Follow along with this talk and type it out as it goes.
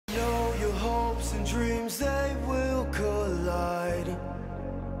hopes and dreams, they will collide.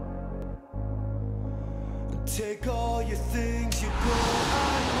 Take all your things, you go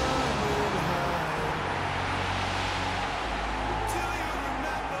and run and hide. Till you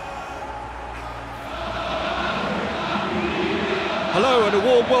remember. Hello and a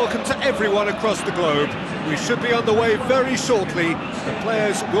warm welcome to everyone across the globe. We should be on the way very shortly. The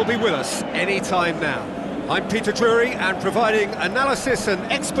players will be with us any time now. I'm Peter Drury, and providing analysis and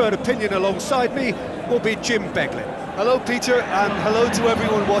expert opinion alongside me will be Jim Beglin. Hello Peter, and hello to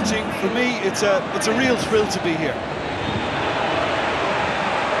everyone watching. For me, it's a real thrill to be here.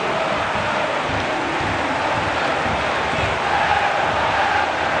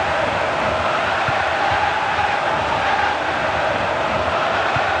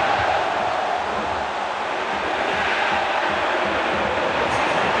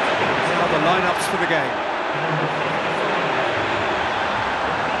 Now the lineups for the game.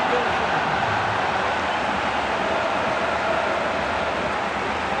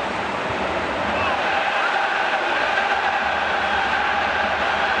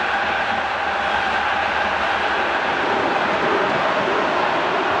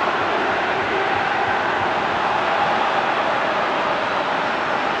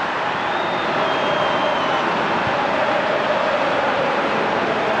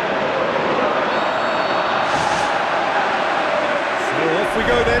 Off we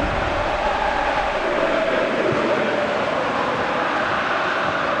go then.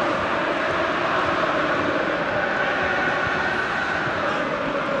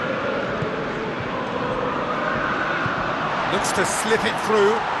 Looks to slip it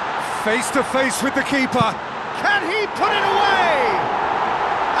through. Face to face with the keeper. Can he put it away?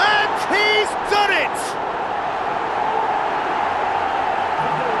 And he's done it!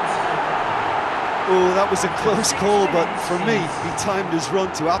 Oh, that was a close call, but for me, he timed his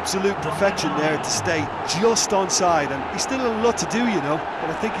run to absolute perfection there to stay just onside, and he's still a lot to do, you know, but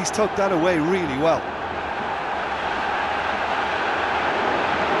I think he's tucked that away really well.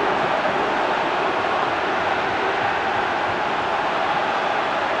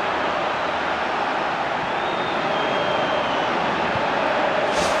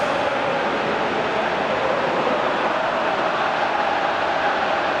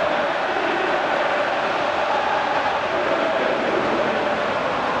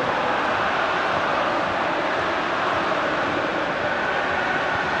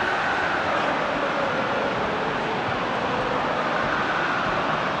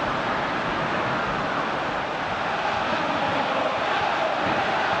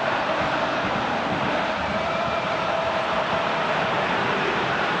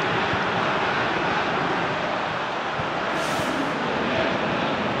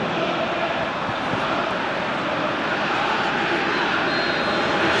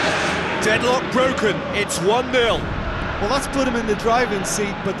 Deadlock broken, it's 1-0. Well, that's put him in the driving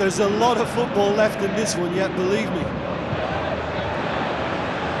seat, but there's a lot of football left in this one yet, believe me.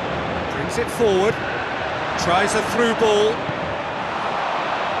 Brings it forward, tries a through ball.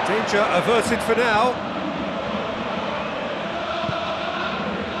 Danger averted for now.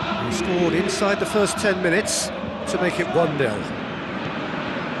 He scored inside the first 10 minutes to make it 1-0.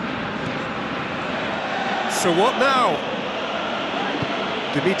 So what now?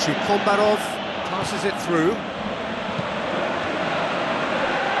 Dmitry Kombarov passes it through.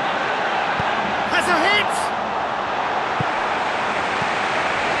 Has a hit!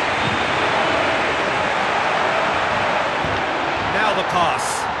 Now the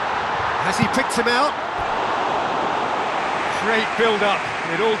pass. Has he picked him out? Great build-up.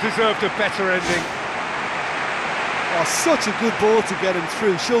 It all deserved a better ending. Oh, such a good ball to get him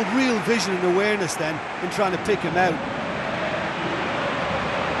through. Showed real vision and awareness then in trying to pick him out.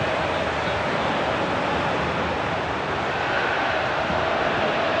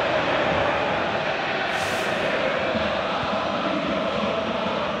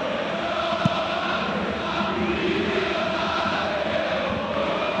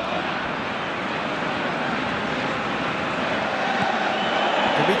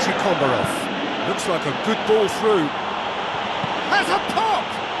 Dmitry Kombarov. Looks like a good ball through. Has a pop!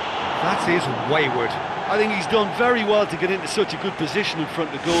 That is wayward. I think he's done very well to get into such a good position in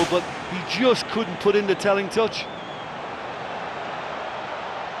front of the goal, but he just couldn't put in the telling touch.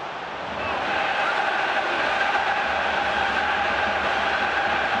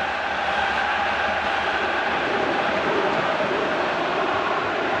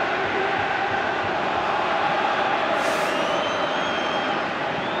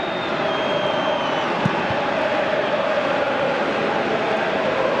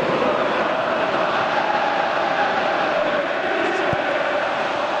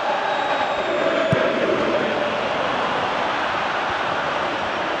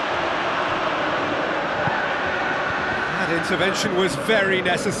 intervention was very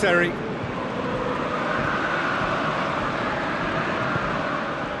necessary. Knocks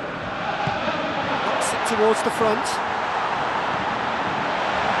it towards the front.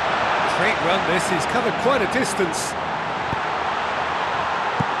 Great run this, he's covered quite a distance.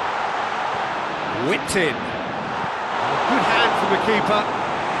 Whipped in. Good hand from the keeper.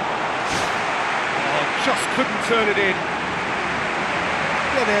 Oh, just couldn't turn it in.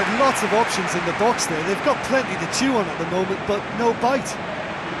 Yeah, they had lots of options in the box there. They've got plenty to chew on at the moment, but no bite. Sticks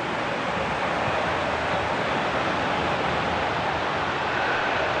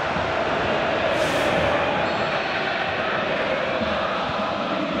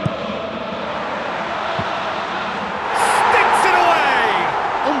it away!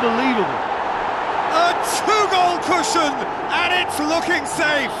 Unbelievable. A two-goal cushion, and it's looking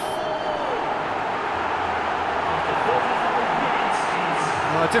safe.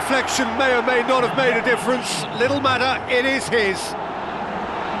 Deflection may or may not have made a difference. Little matter, it is his.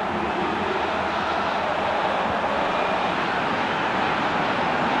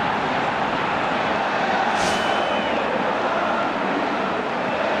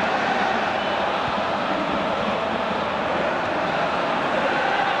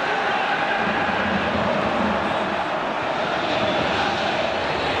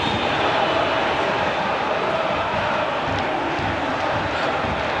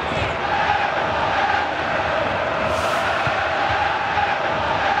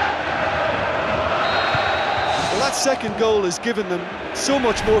 Second goal has given them so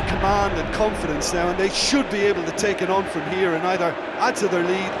much more command and confidence now, and they should be able to take it on from here and either add to their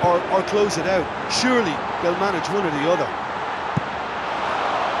lead or close it out. Surely they'll manage one or the other.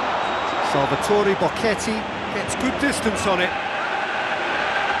 Salvatore Bocchetti gets good distance on it.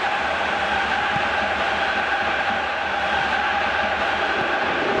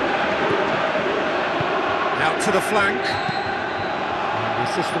 Out to the flank. And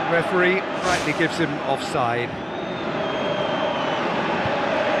the assistant referee rightly gives him offside.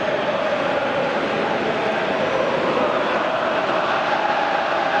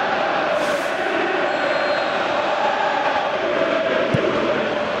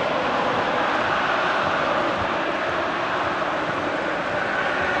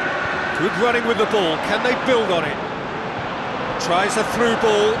 Good running with the ball, can they build on it? Tries a through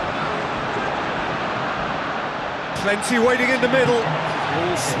ball. Plenty waiting in the middle.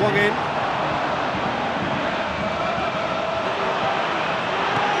 Ball swung in.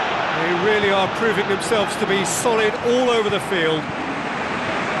 They really are proving themselves to be solid all over the field.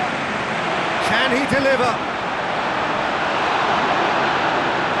 Can he deliver?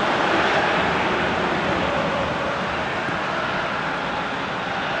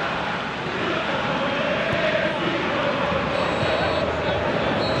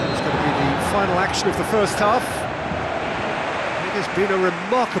 Final action of the first half. It has been a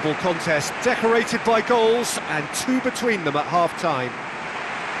remarkable contest, decorated by goals and two between them at half-time.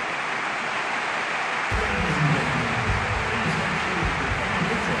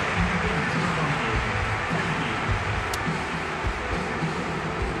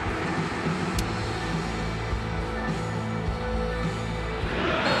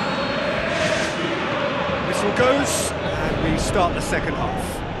 Whistle goes, and we start the second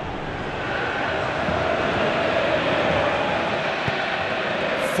half.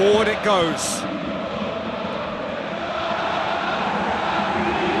 Forward it goes.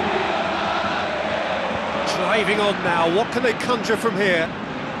 Driving on now, what can they conjure from here?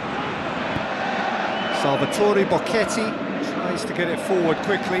 Salvatore Bocchetti tries to get it forward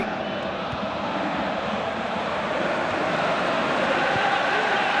quickly.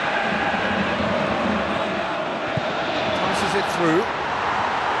 Passes it through.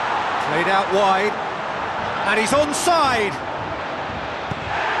 Played out wide. And he's onside.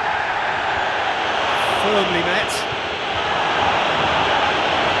 Firmly met.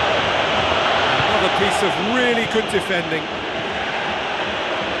 Another piece of really good defending.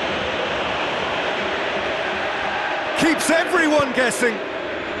 Keeps everyone guessing.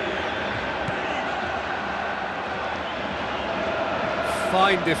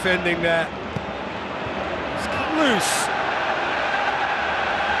 Fine defending there. It's cut loose.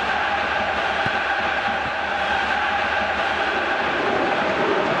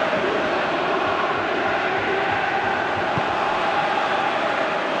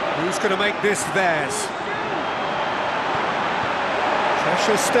 Who's going to make this theirs?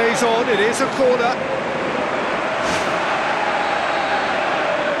 Pressure stays on, it is a corner.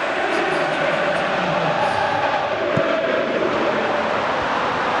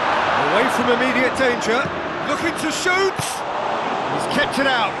 Away from immediate danger, looking to shoot. He's kept it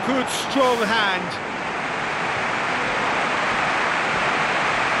out, good strong hand.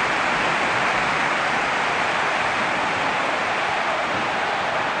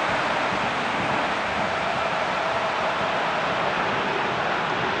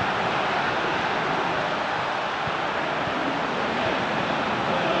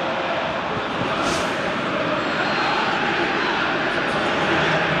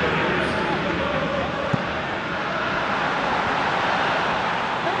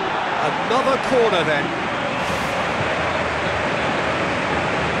 corner then.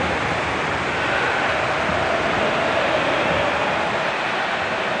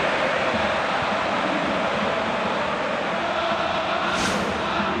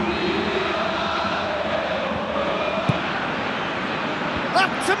 Up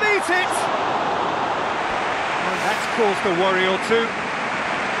to meet it! And that's caused a worry or two.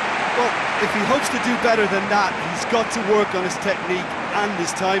 Well, if he hopes to do better than that, he's got to work on his technique and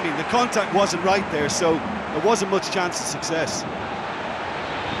his timing. The contact wasn't right there, so there wasn't much chance of success.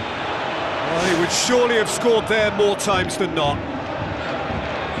 Well, he would surely have scored there more times than not.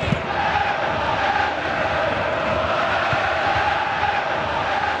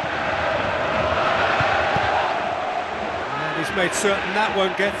 And he's made certain that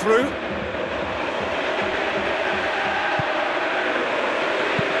won't get through.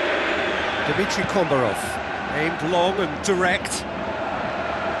 Dmitry Kombarov, aimed long and direct.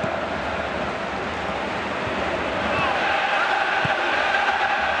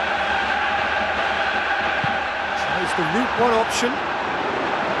 Chose the Route 1 option.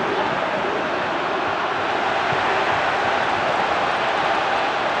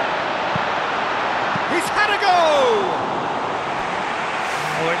 He's had a go!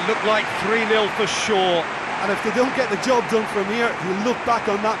 Oh, it looked like 3-0 for sure. And if they don't get the job done from here, he'll look back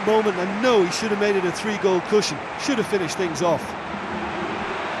on that moment and know he should have made it a 3-goal cushion. Should have finished things off.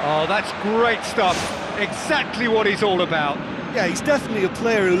 Oh, that's great stuff. Exactly what he's all about. Yeah, he's definitely a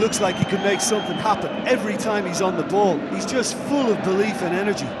player who looks like he can make something happen every time he's on the ball. He's just full of belief and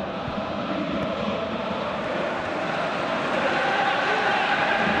energy.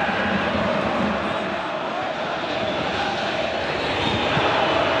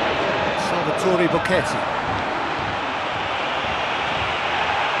 Salvatore Bocchetti.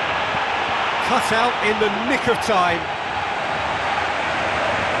 Cut out in the nick of time.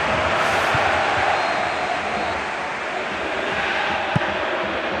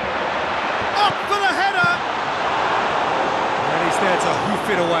 Up for the header! And he's there to hoof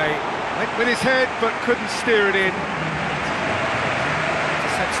it away. Went with his head, but couldn't steer it in.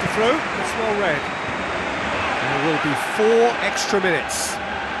 Sets the throw, it's well read. There will be 4 extra minutes.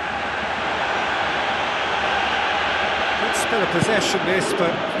 Good spell of possession this,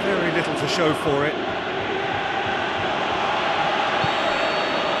 but very little to show for it.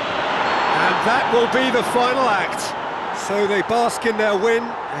 And that will be the final act. So they bask in their win,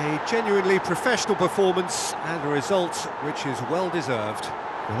 a genuinely professional performance and a result which is well deserved.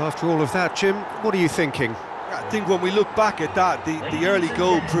 Well, after all of that, Jim, what are you thinking? I think when we look back at that, the early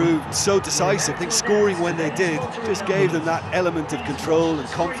goal proved so decisive. I think scoring when they did just gave them that element of control and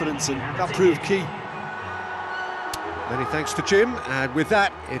confidence, and that proved key. Many thanks to Jim, and with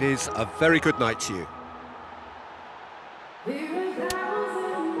that, it is a very good night to you.